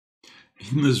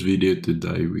In this video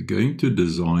today, we're going to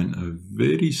design a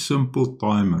very simple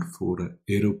timer for an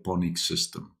aeroponic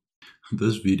system.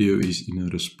 This video is in a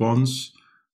response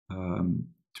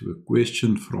to a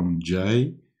question from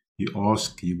Jay. He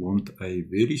asked he wants a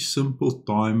very simple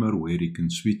timer where he can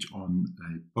switch on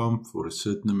a pump for a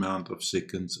certain amount of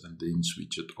seconds and then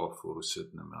switch it off for a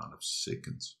certain amount of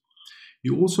seconds. He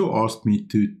also asked me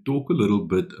to talk a little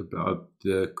bit about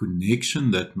the connection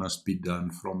that must be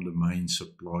done from the main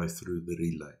supply through the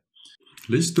relay.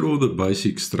 Let's draw the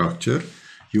basic structure.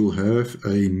 You'll have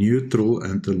a neutral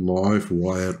and a live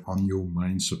wire on your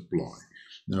main supply.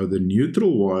 Now the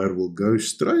neutral wire will go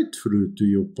straight through to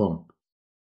your pump.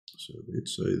 So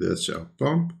let's say that's our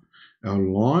pump. Our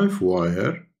live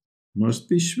wire must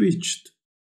be switched.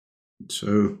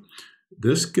 So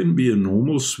this can be a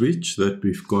normal switch that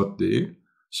we've got there.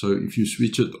 So if you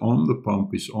switch it on, the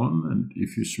pump is on, and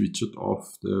if you switch it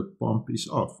off, the pump is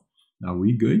off. Now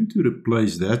we're going to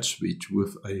replace that switch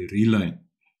with a relay.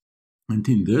 And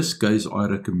in this case, I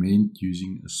recommend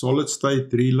using a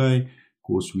solid-state relay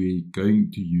because we're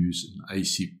going to use an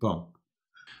AC pump.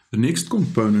 The next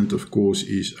component, of course,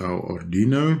 is our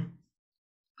Arduino.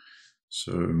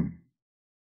 So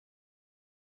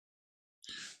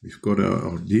we've got our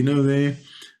Arduino there,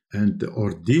 and the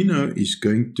Arduino is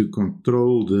going to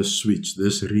control this switch,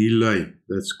 this relay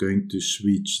that's going to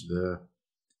switch the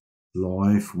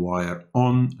live wire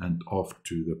on and off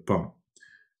to the pump.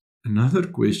 Another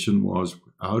question was,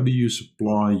 how do you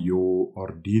supply your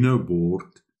Arduino board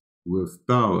with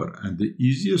power? And the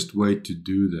easiest way to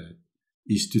do that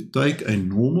is to take a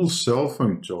normal cell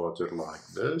phone charger like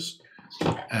this,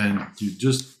 and you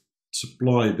just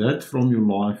supply that from your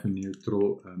live and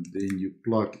neutral, and then you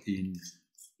plug in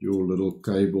your little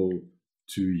cable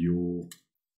to your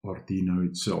Arduino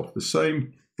itself. The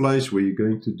same place where you're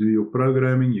going to do your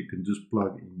programming, you can just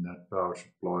plug in that power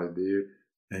supply there,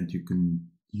 and you can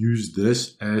use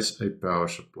this as a power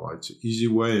supply. It's an easy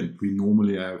way, and we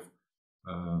normally have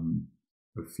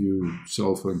a few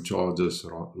cell phone chargers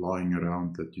lying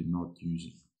around that you're not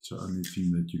using. So the only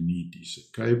thing that you need is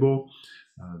a cable.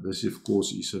 This, of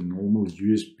course, is a normal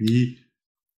USB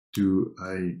to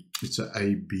it's a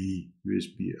AB,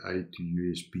 USB A to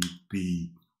USB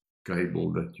B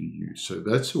cable that you use. So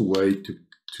that's a way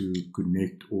to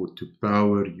connect or to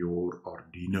power your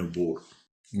Arduino board.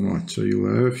 Alright, so you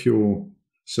have your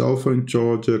cell phone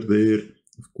charger there.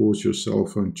 Of course, your cell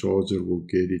phone charger will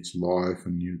get its live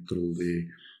and neutral there,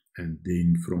 and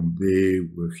then from there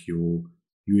with your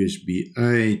USB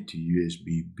A to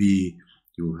USB B,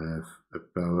 you'll have a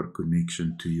power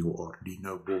connection to your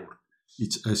Arduino board.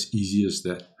 It's as easy as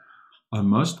that. I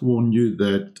must warn you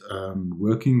that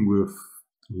working with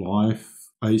live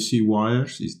AC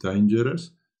wires is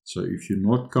dangerous. So if you're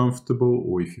not comfortable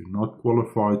or if you're not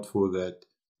qualified for that,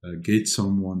 get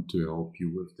someone to help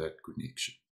you with that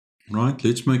connection. Right,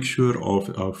 let's make sure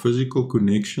of our physical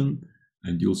connection,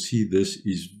 and you'll see this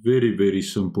is very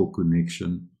simple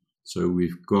connection. So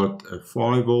we've got a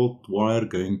 5-volt wire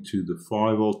going to the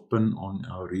 5-volt pin on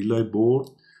our relay board.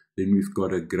 Then we've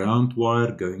got a ground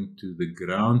wire going to the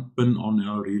ground pin on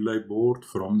our relay board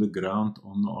from the ground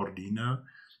on the Arduino.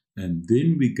 And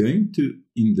then we're going to,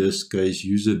 in this case,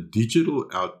 use a digital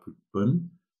output pin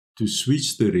to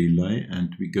switch the relay,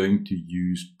 and we're going to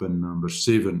use pin number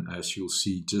 7, as you'll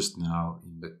see just now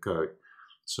in the code.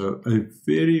 So a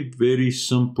very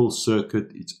simple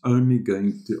circuit. It's only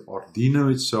going to,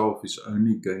 Arduino itself is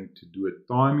only going to do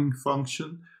a timing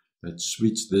function that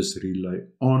switches this relay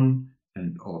on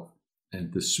and off.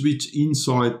 And the switch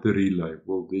inside the relay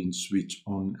will then switch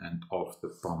on and off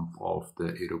the pump of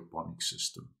the aeroponic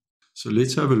system. So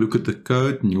let's have a look at the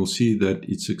code, and you'll see that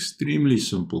it's extremely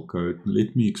simple code.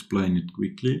 Let me explain it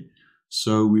quickly.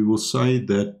 So we will say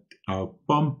that our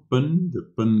pump pin, the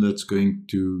pin that's going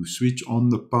to switch on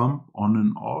the pump on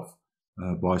and off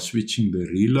by switching the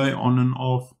relay on and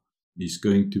off, is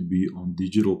going to be on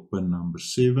digital pin number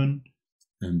 7.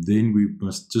 And then we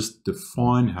must just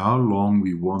define how long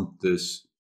we want this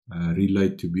relay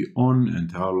to be on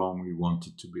and how long we want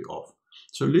it to be off.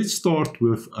 So let's start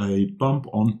with a pump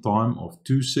on time of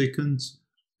 2 seconds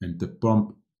and the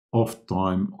pump off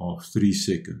time of 3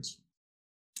 seconds.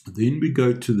 Then we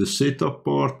go to the setup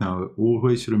part. Now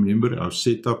always remember, our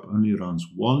setup only runs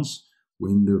once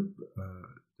when the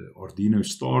Arduino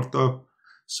start up.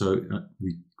 So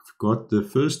we've got the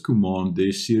first command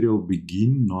there, serial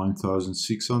begin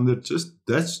 9600.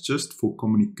 That's just for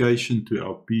communication to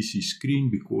our PC screen,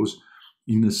 because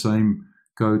in the same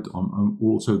code I'm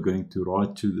also going to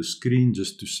write to the screen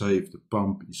just to say if the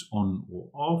pump is on or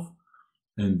off.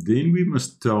 And then we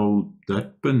must tell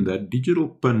that pin, that digital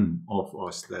pin of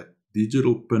us, that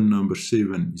digital pin number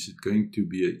 7, is it going to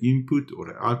be an input or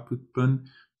an output pin?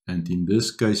 And in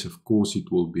this case, of course,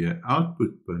 it will be an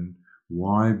output pin.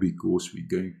 Why? Because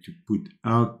we're going to put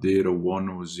out there a 1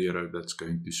 or 0 that's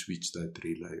going to switch that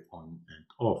relay on and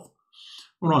off.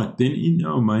 Alright, then in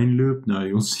our main loop, now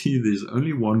you'll see there's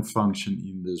only one function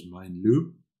in this main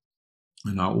loop.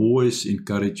 And I always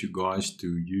encourage you guys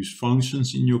to use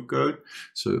functions in your code.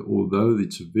 So although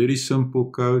it's a very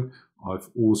simple code, I've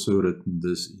also written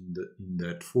this in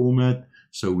that format.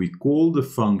 So we call the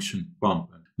function pump.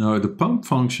 Now the pump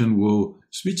function will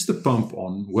switch the pump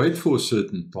on, wait for a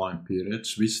certain time period,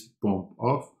 switch the pump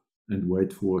off, and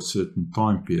wait for a certain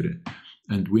time period.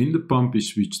 And when the pump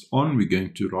is switched on, we're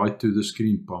going to write to the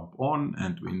screen pump on,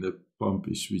 and when the pump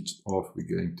is switched off,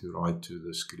 we're going to write to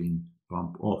the screen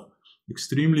pump off.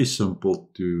 Extremely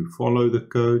simple to follow the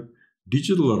code.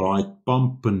 Digital write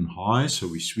pump pin high, so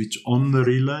we switch on the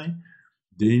relay.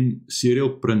 Then serial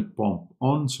print pump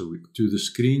on, so we to the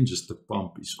screen, just the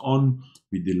pump is on.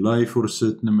 We delay for a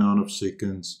certain amount of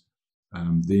seconds.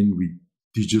 Then we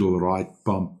digital write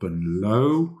pump pin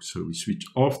low, so we switch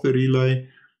off the relay.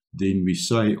 Then we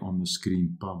say on the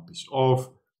screen pump is off,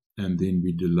 and then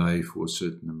we delay for a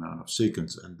certain amount of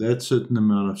seconds. And that certain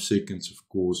amount of seconds, of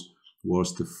course,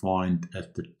 was defined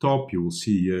at the top. You will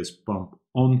see here is pump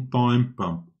on time,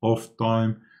 pump off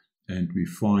time. And we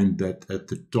find that at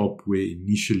the top where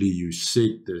initially you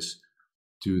set this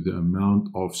to the amount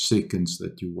of seconds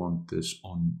that you want this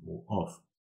on or off.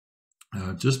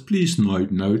 Just please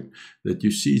note that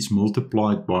you see it's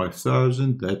multiplied by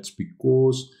 1000. That's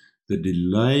because the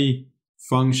delay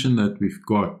function that we've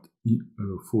got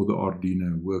for the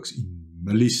Arduino works in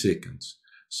milliseconds.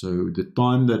 So the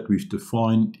time that we've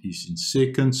defined is in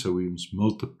seconds, so we must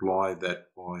multiply that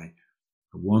by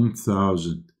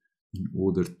 1000 in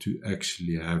order to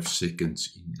actually have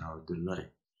seconds in our delay.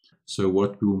 So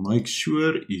what we'll make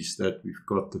sure is that we've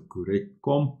got the correct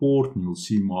COM port, and you'll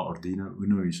see my Arduino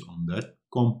Uno is on that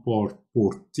COM port,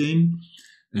 port 10,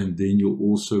 and then you'll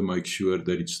also make sure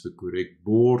that it's the correct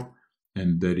board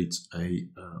and that it's a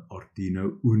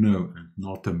Arduino Uno and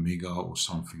not a Mega or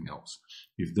something else.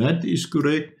 If that is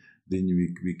correct, then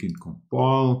we can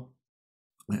compile,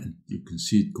 and you can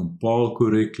see it compile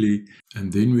correctly,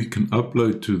 and then we can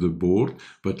upload to the board.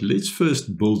 But let's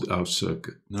first build our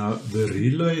circuit. Now the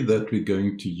relay that we're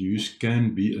going to use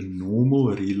can be a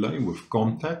normal relay with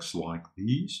contacts like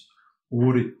these,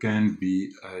 or it can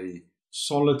be a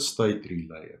solid state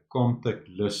relay, a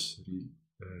contactless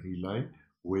relay,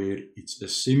 where it's a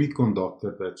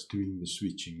semiconductor that's doing the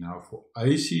switching. Now for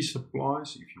AC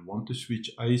supplies, if you want to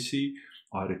switch AC,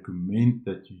 I recommend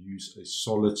that you use a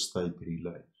solid state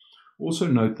relay. Also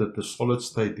note that the solid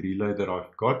state relay that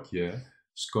I've got here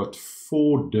has got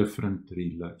 4 different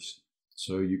relays.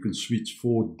 So you can switch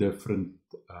 4 different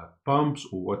pumps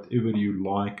or whatever you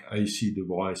like, AC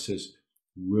devices,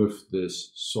 with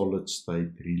this solid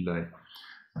state relay.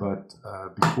 But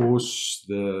because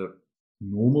the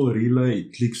normal relay,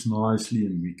 it clicks nicely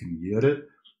and we can hear it,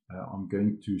 I'm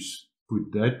going to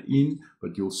put that in,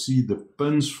 but you'll see the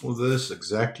pins for this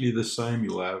exactly the same.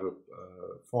 You'll have a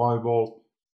 5 volt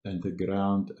and a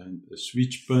ground and a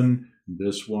switch pin.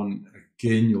 This one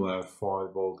again, you'll have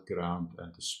 5 volt ground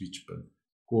and a switch pin.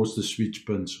 Of course, the switch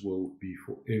pins will be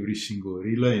for every single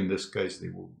relay. In this case,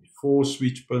 there will be 4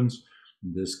 switch pins.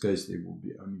 In this case, there will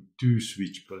be only 2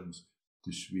 switch pins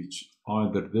to switch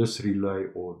either this relay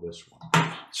or this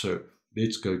one. So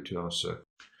let's go to our circuit.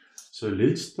 So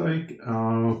let's take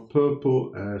our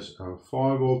purple as our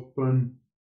 5 volt pin,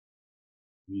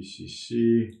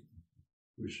 VCC,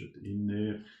 push it in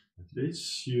there. And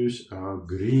let's use our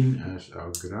green as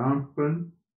our ground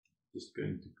pin. Just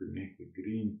going to connect the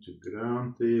green to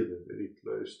ground there, they're very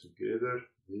close together,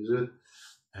 is it?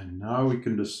 And now we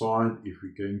can decide if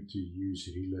we're going to use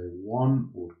relay 1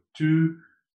 or 2.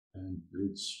 And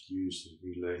let's use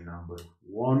relay number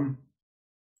 1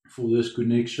 for this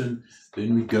connection.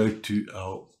 Then we go to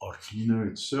our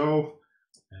Arduino itself,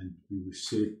 and we will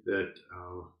set that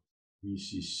our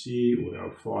VCC or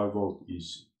our 5 volt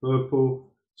is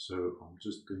purple. So I'm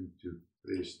just going to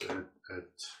press that at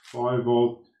 5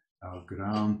 volt. Our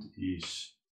ground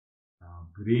is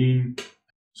green.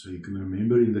 So you can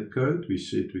remember in the code we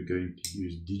said we're going to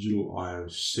use digital IO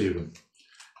 7.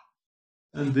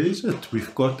 And there's it.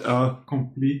 We've got our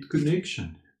complete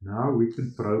connection. Now we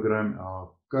can program our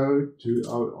code to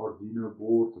our Arduino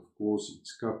board. Of course,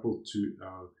 it's coupled to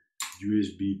our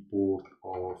USB port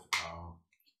of our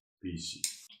PC.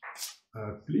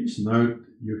 Please note,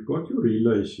 you've got your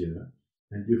relays here,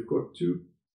 and you've got 2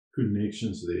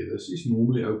 connections there. This is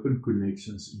normally open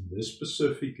connections in this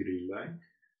specific relay.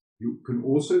 You can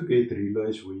also get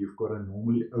relays where you've got a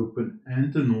normally open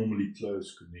and a normally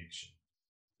closed connection.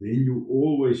 Then you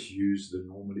always use the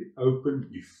normally open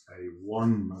if a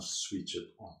 1 must switch it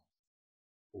on.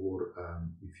 Or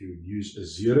if you use a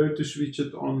 0 to switch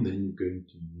it on, then you're going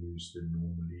to use the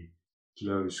normally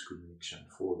closed connection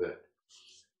for that.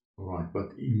 Alright, but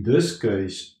in this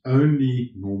case,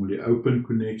 only normally open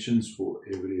connections for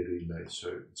every relay. So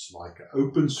it's like an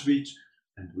open switch,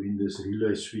 and when this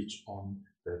relay switch on,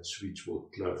 that switch will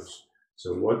close.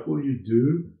 So what will you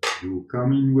do? You will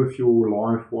come in with your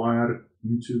live wire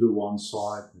into the one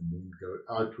side and then go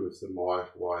out with the live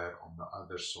wire on the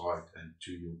other side and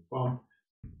to your pump.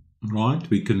 Right,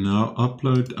 we can now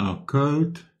upload our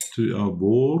code to our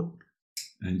board,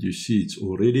 and you see it's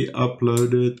already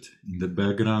uploaded. In the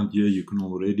background here you can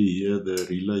already hear the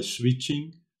relay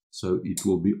switching, so it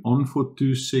will be on for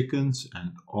 2 seconds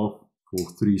and off for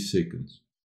 3 seconds.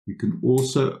 We can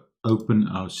also open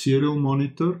our serial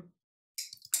monitor,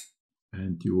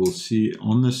 and you will see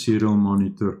on the serial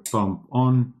monitor pump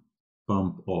on,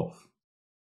 pump off,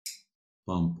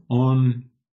 pump on,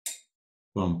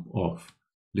 pump off.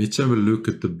 Let's have a look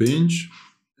at the bench,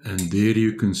 and there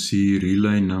you can see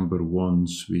relay number 1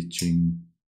 switching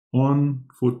on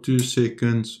for 2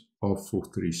 seconds, off for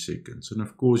 3 seconds. And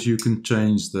of course you can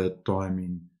change that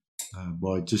timing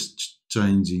by just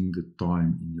changing the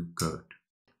time in your code.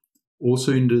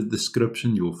 Also in the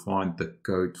description you'll find the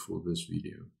code for this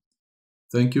video.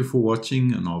 Thank you for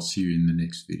watching, and I'll see you in the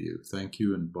next video. Thank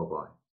you and bye-bye.